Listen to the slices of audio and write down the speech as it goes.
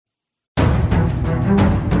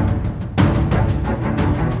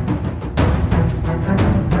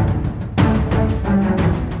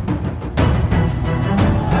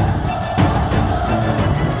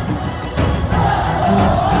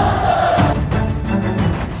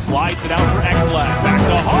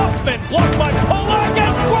Blocked by Polak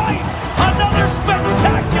and Price. Another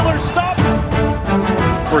spectacular stop.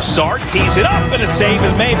 Broussard tees it up and a save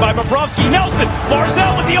is made by Bobrovsky. Nelson,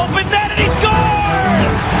 Barzal with the open net and he scores!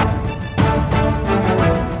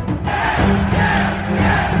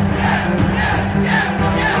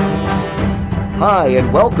 Hi,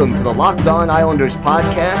 and welcome to the Locked On Islanders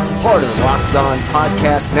podcast, part of the Locked On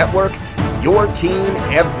Podcast Network, your team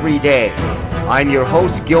every day. I'm your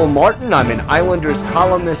host, Gil Martin. I'm an Islanders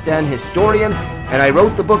columnist and historian, and I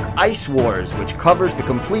wrote the book Ice Wars, which covers the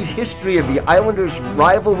complete history of the Islanders'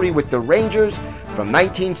 rivalry with the Rangers from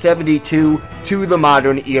 1972 to the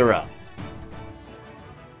modern era.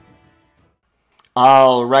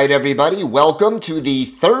 All right, everybody, welcome to the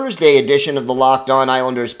Thursday edition of the Locked On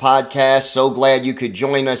Islanders podcast. So glad you could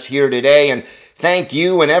join us here today, and thank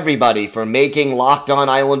you and everybody for making Locked On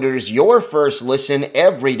Islanders your first listen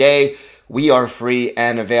every day. We are free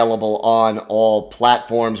and available on all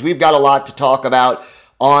platforms. We've got a lot to talk about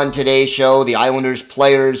on today's show. The Islanders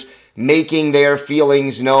players making their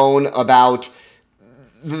feelings known about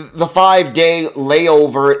the 5-day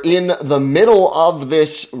layover in the middle of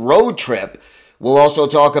this road trip. We'll also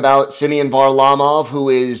talk about Semyon Varlamov, who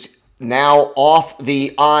is now off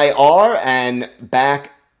the IR and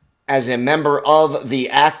back as a member of the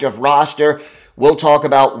active roster. We'll talk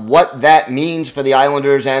about what that means for the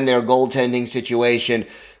Islanders and their goaltending situation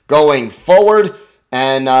going forward.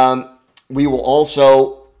 And we will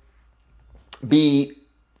also be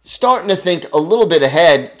starting to think a little bit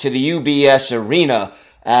ahead to the UBS Arena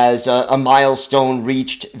as a milestone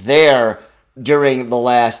reached there during the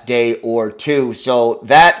last day or two. So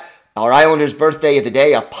that, our Islanders' birthday of the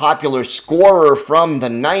day, a popular scorer from the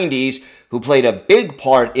 90s who played a big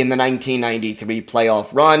part in the 1993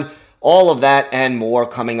 playoff run. All of that and more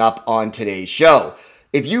coming up on today's show.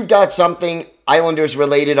 If you've got something Islanders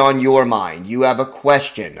related on your mind, you have a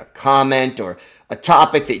question, a comment, or a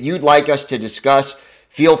topic that you'd like us to discuss,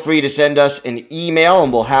 feel free to send us an email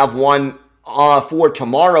and we'll have one for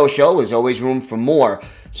tomorrow's show. There's always room for more.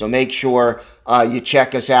 So make sure you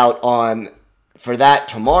check us out for that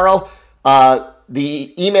tomorrow.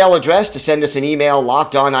 The email address to send us an email,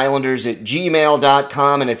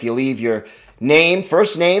 lockedonislanders@gmail.com. And if you leave your name,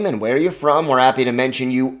 first name, and where you're from, we're happy to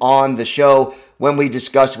mention you on the show when we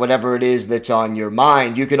discuss whatever it is that's on your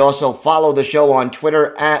mind. You could also follow the show on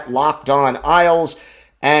Twitter at LockedOnIsles.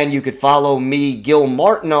 And you could follow me, Gil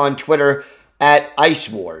Martin, on Twitter at Ice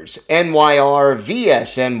Wars,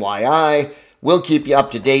 NYRVSNYI. We'll keep you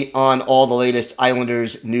up to date on all the latest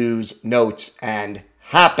Islanders news, notes, and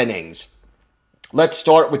happenings. Let's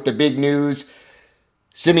start with the big news.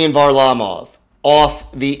 Semyon Varlamov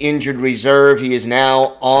off the injured reserve. He is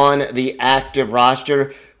now on the active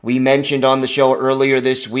roster. We mentioned on the show earlier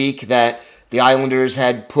this week that the Islanders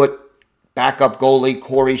had put backup goalie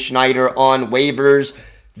Corey Schneider on waivers.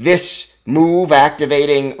 This move,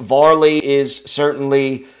 activating Varley, is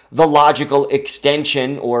certainly the logical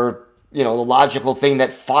extension, or the logical thing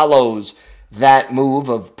that follows that move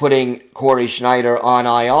of putting Corey Schneider on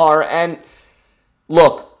IR. And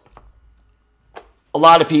look, a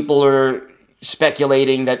lot of people are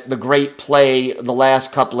speculating that the great play the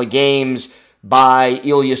last couple of games by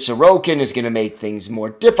Ilya Sorokin is going to make things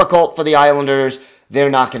more difficult for the Islanders.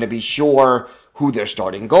 They're not going to be sure who their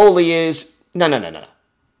starting goalie is. No.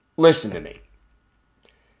 Listen to me.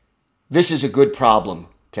 This is a good problem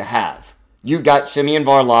to have. You've got Semyon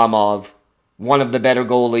Varlamov, one of the better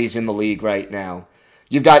goalies in the league right now.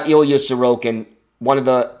 You've got Ilya Sorokin, one of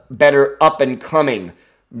the better up-and-coming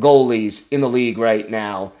goalies in the league right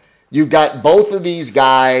now. You've got both of these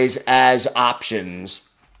guys as options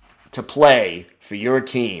to play for your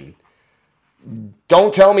team.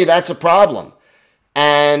 Don't tell me that's a problem.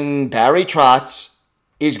 And Barry Trotz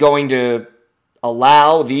is going to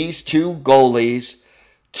allow these two goalies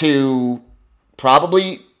to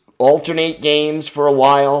probably alternate games for a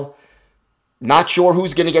while. Not sure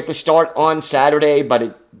who's going to get the start on Saturday, but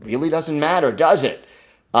it really doesn't matter, does it?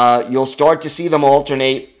 You'll start to see them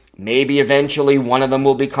alternate. Maybe eventually one of them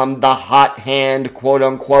will become the hot hand, quote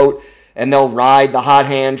unquote, and they'll ride the hot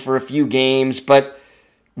hand for a few games. But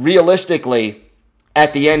realistically,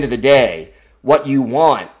 at the end of the day, what you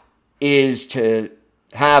want is to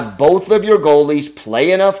have both of your goalies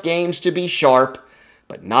play enough games to be sharp,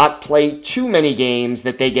 but not play too many games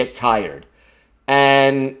that they get tired.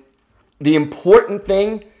 And the important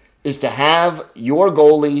thing is to have your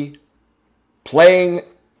goalie playing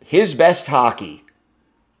his best hockey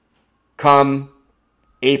come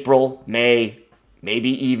April, May, maybe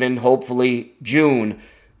even, hopefully, June,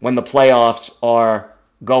 when the playoffs are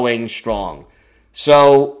going strong.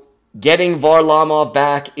 So getting Varlamov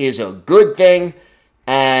back is a good thing,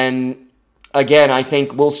 And again, I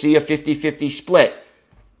think we'll see a 50-50 split.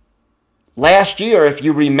 Last year, if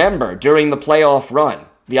you remember, during the playoff run,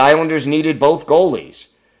 the Islanders needed both goalies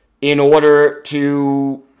in order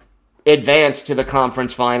to advance to the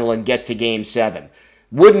conference final and get to Game 7.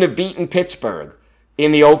 Wouldn't have beaten Pittsburgh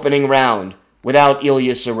in the opening round without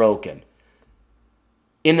Ilya Sorokin.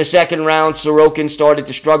 In the second round, Sorokin started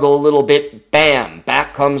to struggle a little bit. Bam!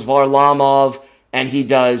 Back comes Varlamov, and he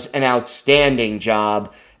does an outstanding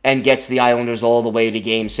job and gets the Islanders all the way to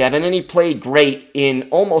Game 7. And he played great in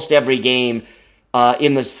almost every game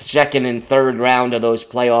in the second and third round of those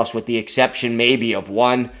playoffs, with the exception maybe of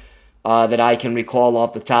one that I can recall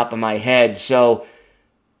off the top of my head. So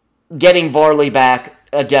getting Varley back,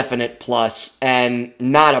 a definite plus, and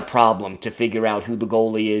not a problem to figure out who the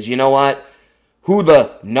goalie is. You know what? Who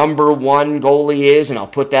the number one goalie is, and I'll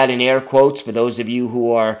put that in air quotes for those of you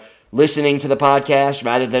who are listening to the podcast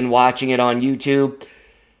rather than watching it on YouTube.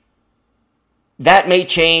 That may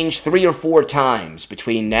change 3 or 4 times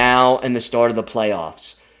between now and the start of the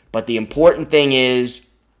playoffs. But the important thing is,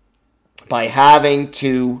 by having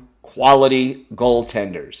 2 quality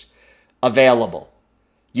goaltenders available,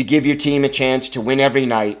 you give your team a chance to win every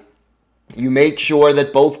night. You make sure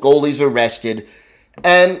that both goalies are rested.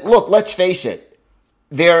 And look, let's face it,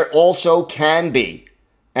 there also can be,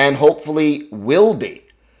 and hopefully will be,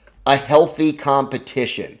 a healthy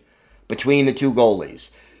competition between the 2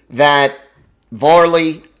 goalies. That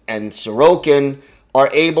Varley and Sorokin are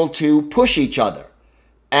able to push each other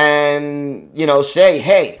and, say,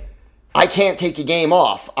 hey, I can't take a game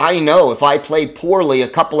off. I know if I play poorly a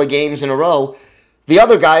couple of games in a row, the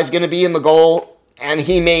other guy's going to be in the goal and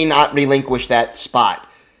he may not relinquish that spot.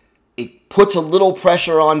 It puts a little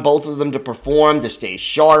pressure on both of them to perform, to stay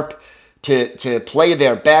sharp, to play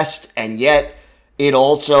their best, and yet it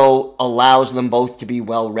also allows them both to be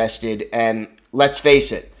well rested. And let's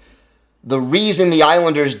face it, the reason the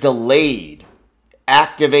Islanders delayed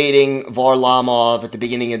activating Varlamov at the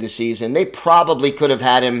beginning of the season, they probably could have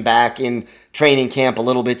had him back in training camp a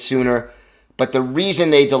little bit sooner, but the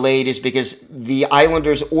reason they delayed is because the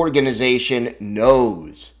Islanders organization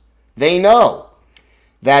knows, they know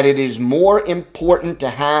that it is more important to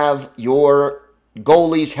have your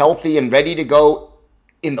goalies healthy and ready to go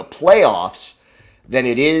in the playoffs than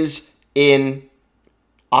it is in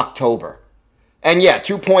October. And yeah,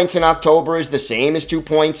 2 points in October is the same as 2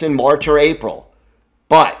 points in March or April.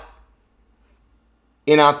 But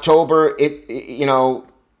in October,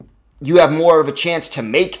 you have more of a chance to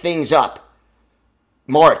make things up.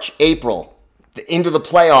 March, April, into the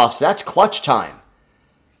playoffs, that's clutch time.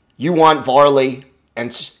 You want Varley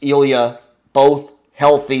and Ilya both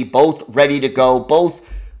healthy, both ready to go, both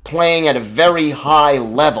playing at a very high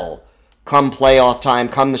level come playoff time,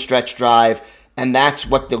 come the stretch drive, and that's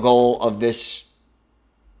what the goal of this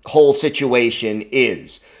whole situation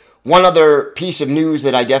is. One other piece of news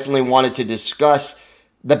that I definitely wanted to discuss,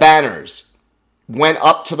 the banners went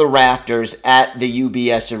up to the rafters at the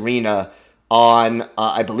UBS Arena on,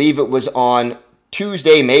 I believe it was on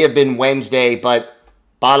Tuesday, may have been Wednesday, but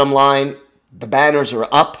bottom line, the banners are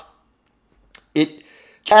up.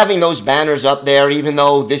 Having those banners up there, even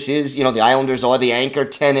though this is, the Islanders are the anchor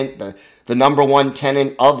tenant, the number one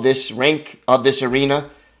tenant of this rink, of this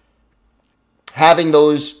arena, having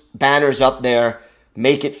those banners up there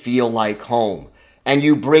make it feel like home. And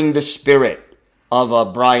you bring the spirit of a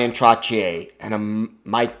Brian Trottier and a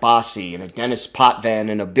Mike Bossy and a Dennis Potvin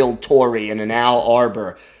and a Bill Torrey and an Al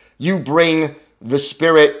Arbor. You bring the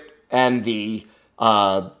spirit and the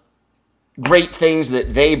great things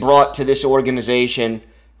that they brought to this organization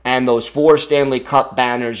and those 4 Stanley Cup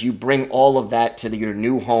banners. You bring all of that to your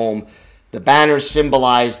new home. The banners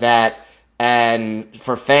symbolize that. And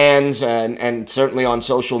for fans and certainly on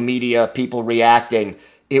social media, people reacting,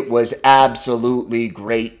 it was absolutely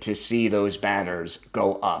great to see those banners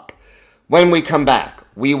go up. When we come back,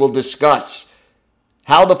 we will discuss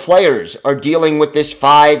how the players are dealing with this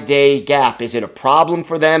 5-day gap. Is it a problem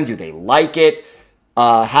for them? Do they like it?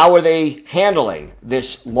 How are they handling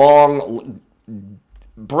this long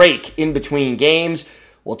break in between games?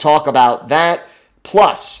 We'll talk about that.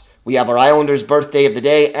 Plus, we have our Islanders birthday of the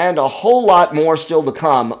day and a whole lot more still to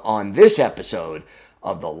come on this episode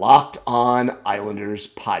of the Locked On Islanders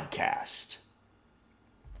podcast.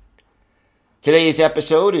 Today's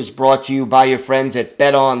episode is brought to you by your friends at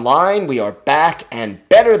BetOnline. We are back and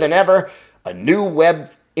better than ever. A new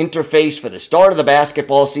web interface for the start of the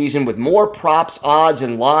basketball season with more props, odds,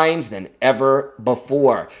 and lines than ever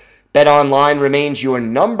before. BetOnline remains your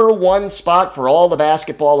number one spot for all the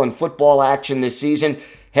basketball and football action this season.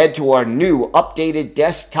 Head to our new updated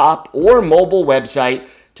desktop or mobile website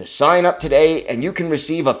to sign up today, and you can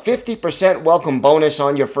receive a 50% welcome bonus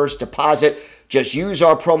on your first deposit. Just use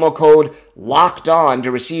our promo code LOCKEDON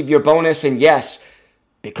to receive your bonus. And yes,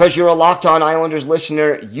 because you're a Locked On Islanders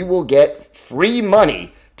listener, you will get free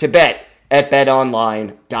money to bet at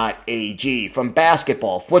betonline.ag. From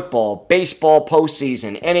basketball, football, baseball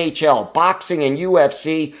postseason, NHL, boxing, and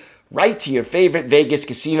UFC, right to your favorite Vegas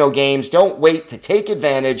casino games. Don't wait to take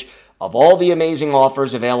advantage of all the amazing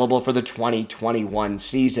offers available for the 2021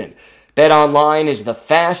 season. BetOnline is the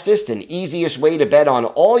fastest and easiest way to bet on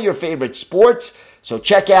all your favorite sports, so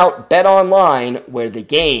check out BetOnline where the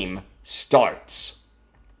game starts.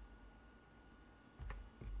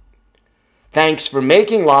 Thanks for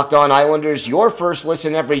making Locked On Islanders your first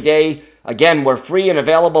listen every day. Again, we're free and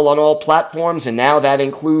available on all platforms, and now that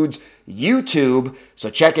includes YouTube. So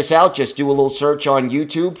check us out. Just do a little search on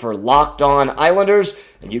YouTube for Locked On Islanders,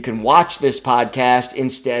 and you can watch this podcast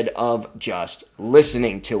instead of just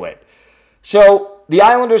listening to it. So the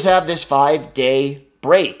Islanders have this 5-day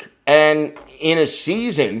break, and in a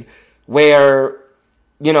season where,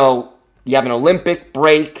 you have an Olympic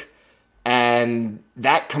break, and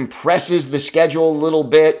that compresses the schedule a little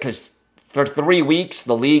bit because for 3 weeks,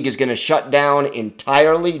 the league is going to shut down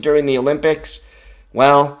entirely during the Olympics.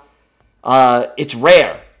 Well, it's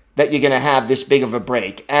rare that you're going to have this big of a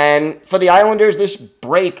break. And for the Islanders, this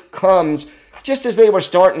break comes just as they were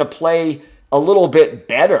starting to play a little bit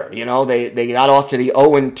better. They got off to the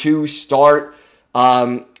 0-2 start.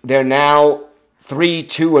 They're now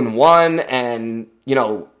 3-2-1 and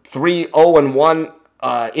 3-0-1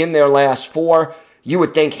 in their last 4. You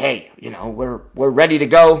would think, hey, we're ready to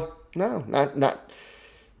go. No, not.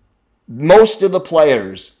 Most of the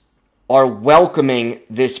players are welcoming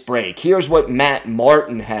this break. Here's what Matt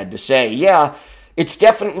Martin had to say. Yeah, it's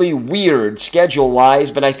definitely weird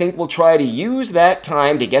schedule-wise, but I think we'll try to use that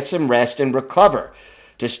time to get some rest and recover.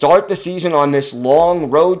 To start the season on this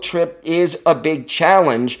long road trip is a big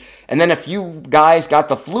challenge. And then a few guys got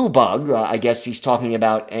the flu bug. I guess he's talking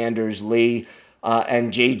about Anders Lee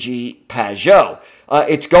and JG Pageau.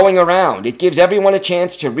 It's going around. It gives everyone a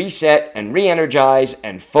chance to reset and re-energize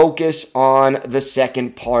and focus on the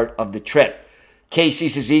second part of the trip. Casey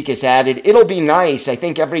Cizikas added, it'll be nice. I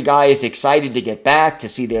think every guy is excited to get back, to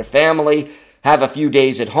see their family, have a few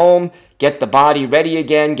days at home, get the body ready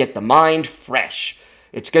again, get the mind fresh.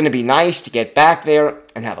 It's going to be nice to get back there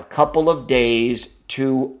and have a couple of days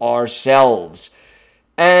to ourselves.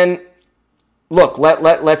 And look,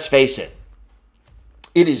 let's face it.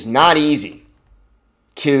 It is not easy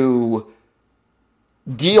to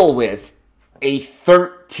deal with a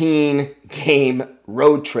 13-game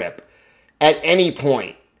road trip at any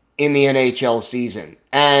point in the NHL season.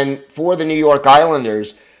 And for the New York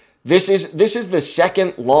Islanders, this is the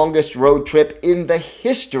second longest road trip in the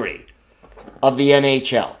history of the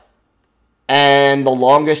NHL and the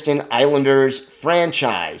longest in Islanders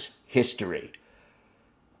franchise history.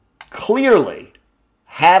 Clearly,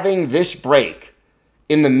 having this break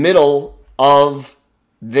in the middle of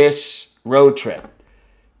this road trip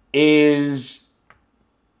is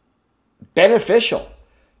beneficial.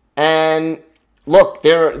 And look,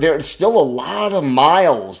 there's still a lot of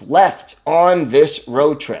miles left on this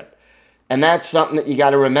road trip. And that's something that you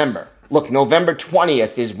got to remember. Look, November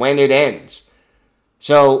 20th is when it ends.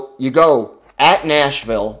 So you go at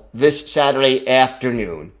Nashville this Saturday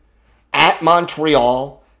afternoon, at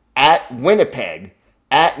Montreal, at Winnipeg,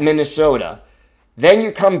 at Minnesota. Then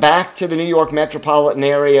you come back to the New York metropolitan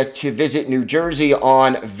area to visit New Jersey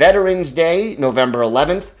on Veterans Day, November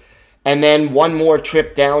 11th. And then one more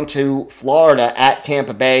trip down to Florida at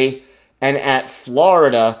Tampa Bay and at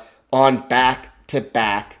Florida on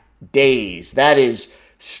back-to-back days. That is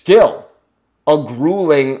still a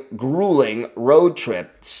grueling road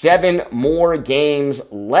trip. 7 more games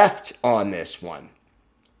left on this one.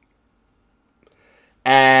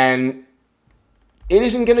 And it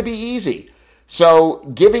isn't going to be easy. So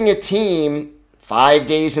giving a team 5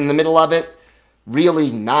 days in the middle of it, really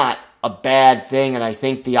not a bad thing, and I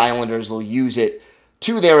think the Islanders will use it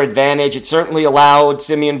to their advantage. It certainly allowed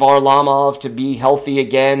Semyon Varlamov to be healthy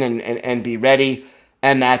again and be ready,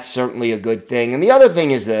 and that's certainly a good thing. And the other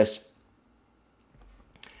thing is this.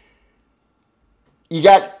 You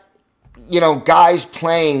got, guys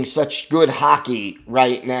playing such good hockey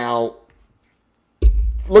right now.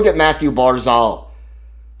 Look at Matthew Barzal.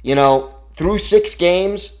 Through 6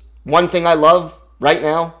 games, one thing I love right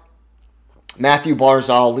now, Matthew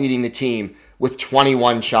Barzal leading the team with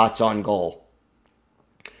 21 shots on goal.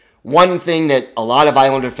 One thing that a lot of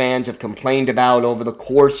Islander fans have complained about over the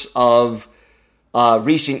course of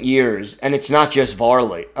recent years, and it's not just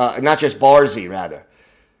Barzy,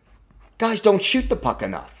 guys don't shoot the puck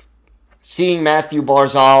enough. Seeing Matthew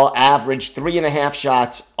Barzal average 3.5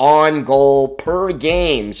 shots on goal per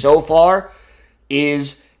game so far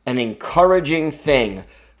is an encouraging thing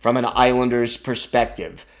from an Islanders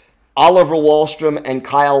perspective. Oliver Wahlstrom and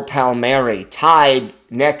Kyle Palmieri tied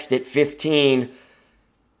next at 15.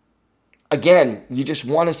 Again, you just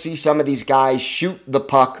want to see some of these guys shoot the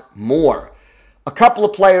puck more. A couple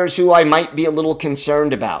of players who I might be a little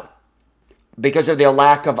concerned about because of their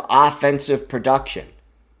lack of offensive production.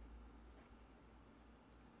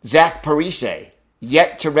 Zach Parise,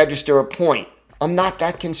 yet to register a point. I'm not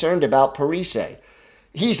that concerned about Parise.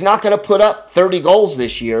 He's not going to put up 30 goals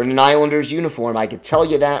this year in an Islanders uniform. I can tell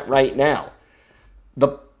you that right now.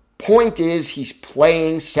 The point is he's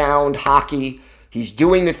playing sound hockey. He's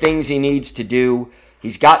doing the things he needs to do.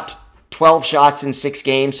 He's got 12 shots in 6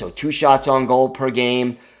 games, so 2 shots on goal per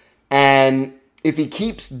game. And if he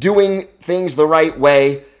keeps doing things the right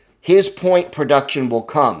way, his point production will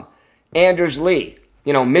come. Anders Lee,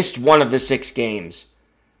 missed one of the 6 games.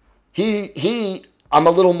 He I'm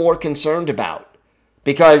a little more concerned about.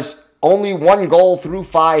 Because only 1 goal through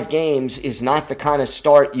 5 games is not the kind of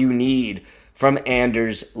start you need from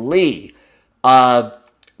Anders Lee. But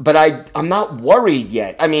I'm not worried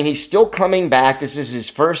yet. I mean, he's still coming back. This is his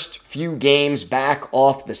first few games back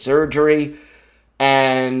off the surgery.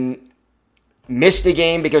 And missed a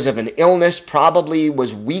game because of an illness. Probably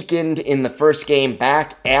was weakened in the first game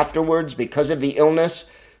back afterwards because of the illness.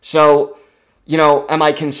 So, am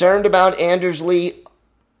I concerned about Anders Lee?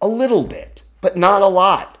 A little bit. But not a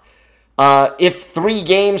lot. If 3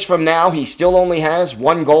 games from now he still only has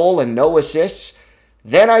 1 goal and no assists,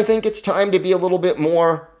 then I think it's time to be a little bit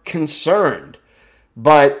more concerned.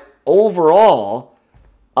 But overall,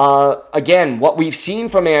 again, what we've seen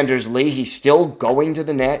from Anders Lee, he's still going to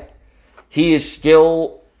the net. He is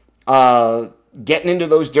still getting into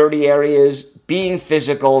those dirty areas, being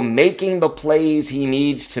physical, making the plays he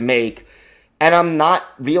needs to make. And I'm not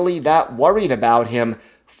really that worried about him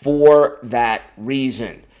for that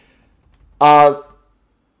reason. Noah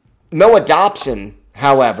Dobson,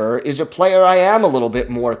 however, is a player I am a little bit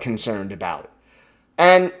more concerned about.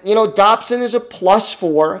 And, Dobson is a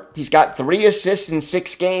 +4. He's got 3 assists in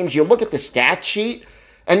 6 games. You look at the stat sheet,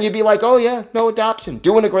 and you'd be like, oh yeah, Noah Dobson,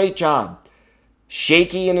 doing a great job.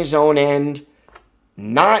 Shaky in his own end.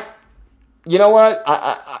 Not,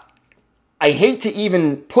 I hate to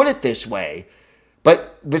even put it this way,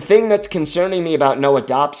 but the thing that's concerning me about Noah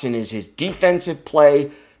Dobson is his defensive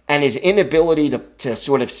play and his inability to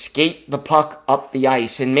sort of skate the puck up the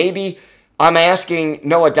ice. And maybe I'm asking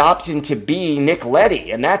Noah Dobson to be Nick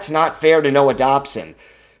Leddy, and that's not fair to Noah Dobson.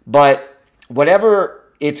 But whatever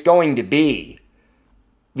it's going to be,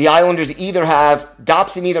 the Islanders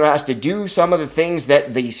Dobson either has to do some of the things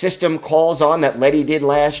that the system calls on that Leddy did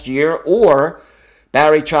last year, or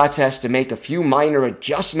Barry Trotz has to make a few minor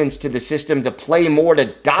adjustments to the system to play more to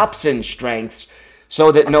Dobson's strengths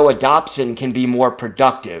so that Noah Dobson can be more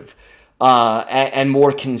productive and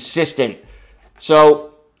more consistent.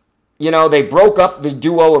 So, they broke up the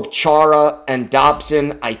duo of Chara and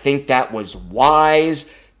Dobson. I think that was wise.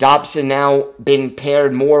 Dobson now been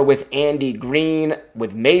paired more with Andy Green,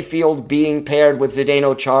 with Mayfield being paired with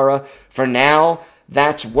Zdeno Chara. For now,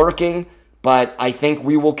 that's working, but I think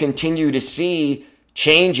we will continue to see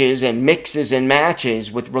changes and mixes and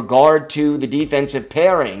matches with regard to the defensive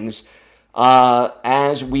pairings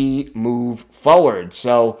as we move forward.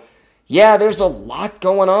 So, yeah, there's a lot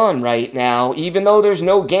going on right now, even though there's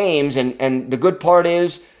no games. And the good part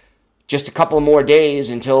is just a couple more days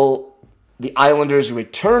until the Islanders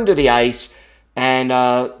return to the ice, and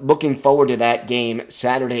looking forward to that game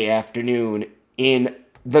Saturday afternoon in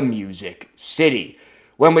the Music City.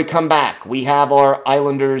 When we come back, we have our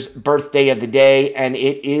Islanders' birthday of the day, and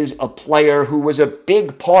it is a player who was a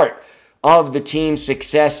big part of the team's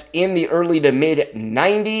success in the early to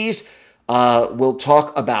mid-90s. We'll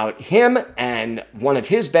talk about him and one of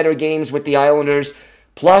his better games with the Islanders,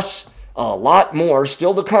 plus a lot more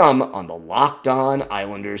still to come on the Locked On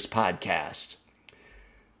Islanders podcast.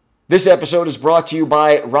 This episode is brought to you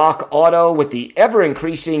by Rock Auto. With the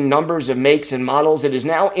ever-increasing numbers of makes and models, it is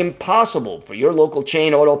now impossible for your local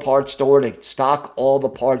chain auto parts store to stock all the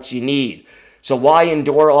parts you need. So why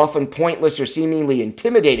endure often pointless or seemingly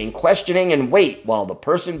intimidating questioning and wait while the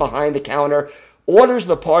person behind the counter orders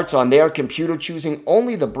the parts on their computer, choosing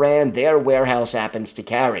only the brand their warehouse happens to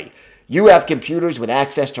carry? You have computers with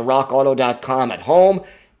access to rockauto.com at home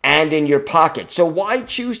and in your pocket. So why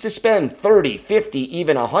choose to spend 30, 50,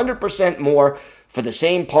 even 100% more for the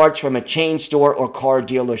same parts from a chain store or car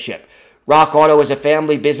dealership? Rock Auto is a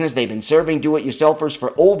family business. They've been serving do-it-yourselfers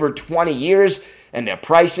for over 20 years, and their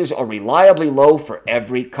prices are reliably low for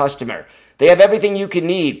every customer. They have everything you can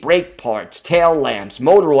need: brake parts, tail lamps,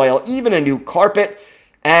 motor oil, even a new carpet,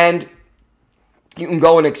 and you can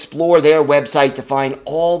go and explore their website to find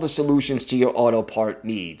all the solutions to your auto part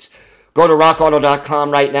needs. Go to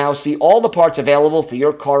rockauto.com right now. See all the parts available for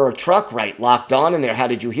your car or truck right locked on in their How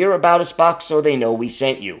Did You Hear About Us box so they know we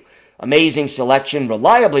sent you. Amazing selection,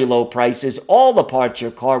 reliably low prices, all the parts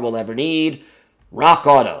your car will ever need.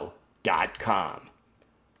 rockauto.com.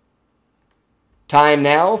 Time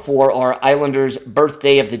now for our Islanders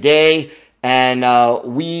birthday of the day. And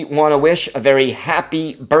we want to wish a very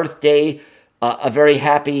happy birthday, a very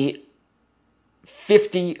happy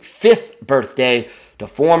 55th birthday to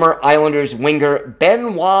former Islanders winger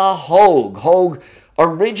Benoit Hogue. Hogue,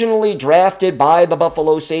 originally drafted by the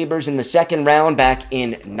Buffalo Sabres in the second round back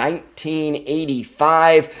in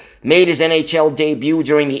 1985, made his NHL debut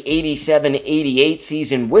during the 87-88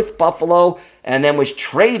 season with Buffalo, and then was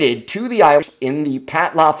traded to the Islanders in the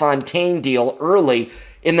Pat LaFontaine deal early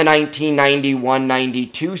in the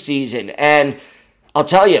 1991-92 season. And I'll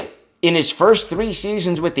tell you, in his first 3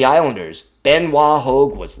 seasons with the Islanders, Benoit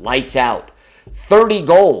Hogue was lights out. 30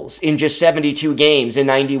 goals in just 72 games in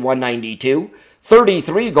 91-92,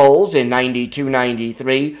 33 goals in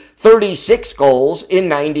 92-93, 36 goals in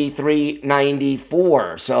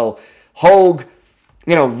 93-94. So Hogue,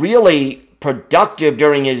 really productive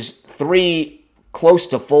during his 3 close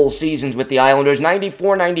to full seasons with the Islanders.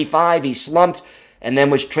 94-95, he slumped and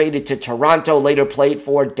then was traded to Toronto, later played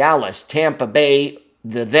for Dallas, Tampa Bay,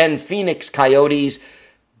 the then Phoenix Coyotes,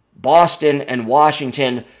 Boston, and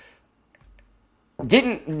Washington.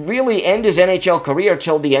 Didn't really end his NHL career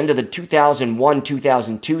till the end of the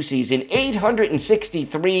 2001-2002 season.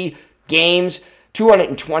 863 games,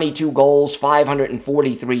 222 goals,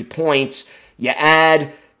 543 points. You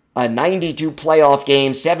add a 92 playoff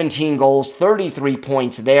games, 17 goals, 33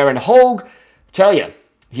 points there. And Hogue, tell you,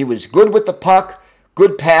 he was good with the puck,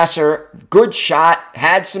 good passer, good shot,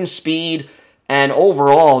 had some speed, and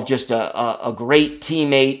overall just a great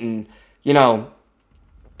teammate and,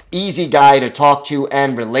 easy guy to talk to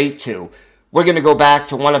and relate to. We're going to go back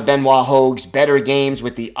to one of Benoit Hogue's better games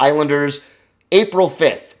with the Islanders, April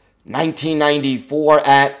 5th, 1994,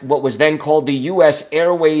 at what was then called the U.S.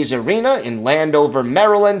 Airways Arena in Landover,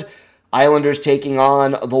 Maryland. Islanders taking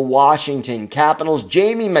on the Washington Capitals.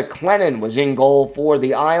 Jamie McLennan was in goal for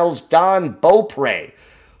the Isles. Don Beaupre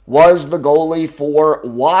was the goalie for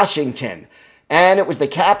Washington. And it was the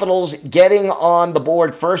Capitals getting on the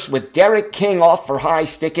board first with Derek King off for high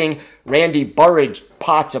sticking. Randy Burridge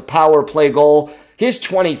pots a power play goal. His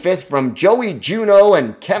 25th from Joey Juneau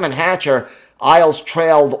and Kevin Hatcher. Isles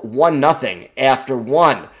trailed 1-0 after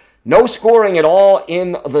 1. No scoring at all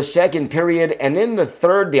in the second period. And in the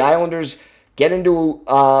third, the Islanders get into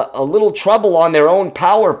a little trouble on their own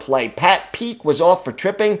power play. Pat Peake was off for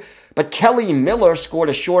tripping, but Kelly Miller scored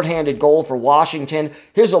a shorthanded goal for Washington,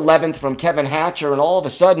 his 11th from Kevin Hatcher, and all of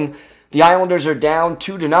a sudden, the Islanders are down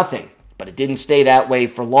 2-0. But it didn't stay that way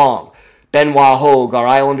for long. Benoit Hogue, our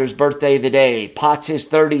Islanders' birthday of the day, pots his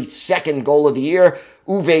 32nd goal of the year.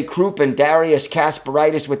 Uwe Krupp and Darius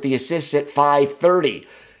Kasparaitis with the assists at 5:30.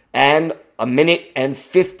 And a minute and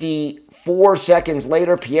 54 seconds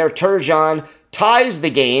later, Pierre Turgeon ties the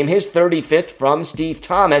game, his 35th from Steve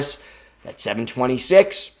Thomas at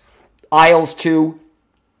 7:26. Isles 2,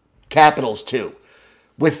 Capitals 2.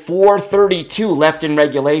 With 4:32 left in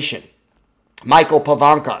regulation, Michael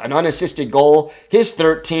Pavanka, an unassisted goal, his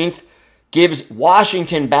 13th, gives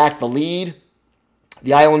Washington back the lead.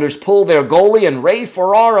 The Islanders pull their goalie, and Ray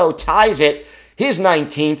Ferraro ties it, his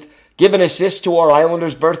 19th. Give an assist to our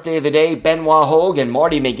Islanders' birthday of the day, Benoit Hogue and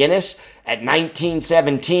Marty McGuinness at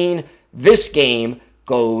 19:17. This game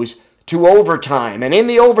goes to overtime. And in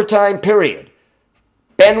the overtime period,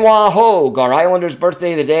 Benoit Hogue, our Islanders'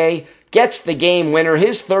 birthday of the day, gets the game winner,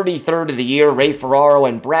 his 33rd of the year. Ray Ferraro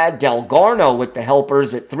and Brad Delgarno with the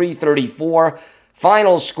helpers at 3:34.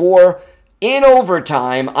 Final score in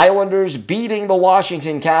overtime, Islanders beating the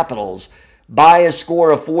Washington Capitals by a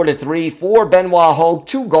score of 4-3 for Benoit Hogue.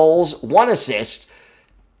 2 goals, 1 assist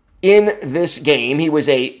in this game. He was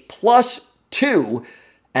a +2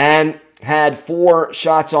 and had 4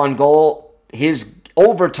 shots on goal. His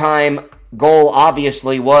overtime goal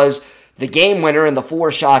obviously was the game winner, and the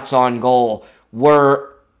 4 shots on goal were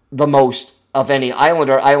the most of any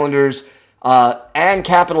Islander. Islanders and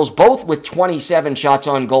Capitals both with 27 shots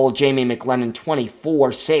on goal. Jamie McLennan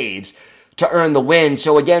 24 saves to earn the win.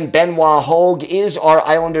 So again, Benoit Hogue is our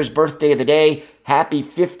Islanders' birthday of the day. Happy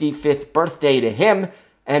 55th birthday to him,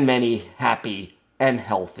 and many happy and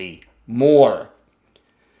healthy more.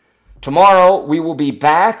 Tomorrow we will be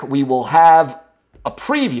back. We will have a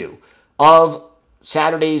preview of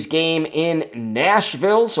Saturday's game in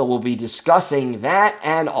Nashville, so we'll be discussing that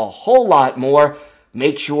and a whole lot more.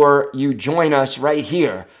 Make sure you join us right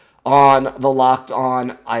here on the Locked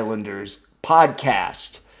On Islanders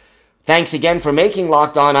podcast. Thanks again for making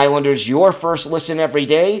Locked On Islanders your first listen every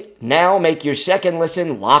day. Now make your second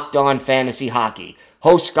listen Locked On Fantasy Hockey.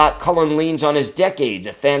 Host Scott Cullen leans on his decades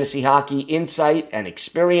of fantasy hockey insight and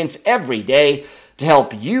experience every day to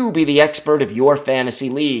help you be the expert of your fantasy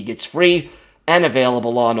league. It's free and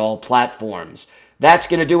available on all platforms. That's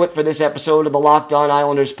going to do it for this episode of the Locked On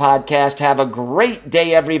Islanders podcast. Have a great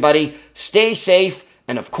day, everybody. Stay safe.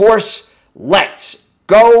 And of course, let's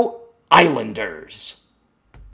go Islanders.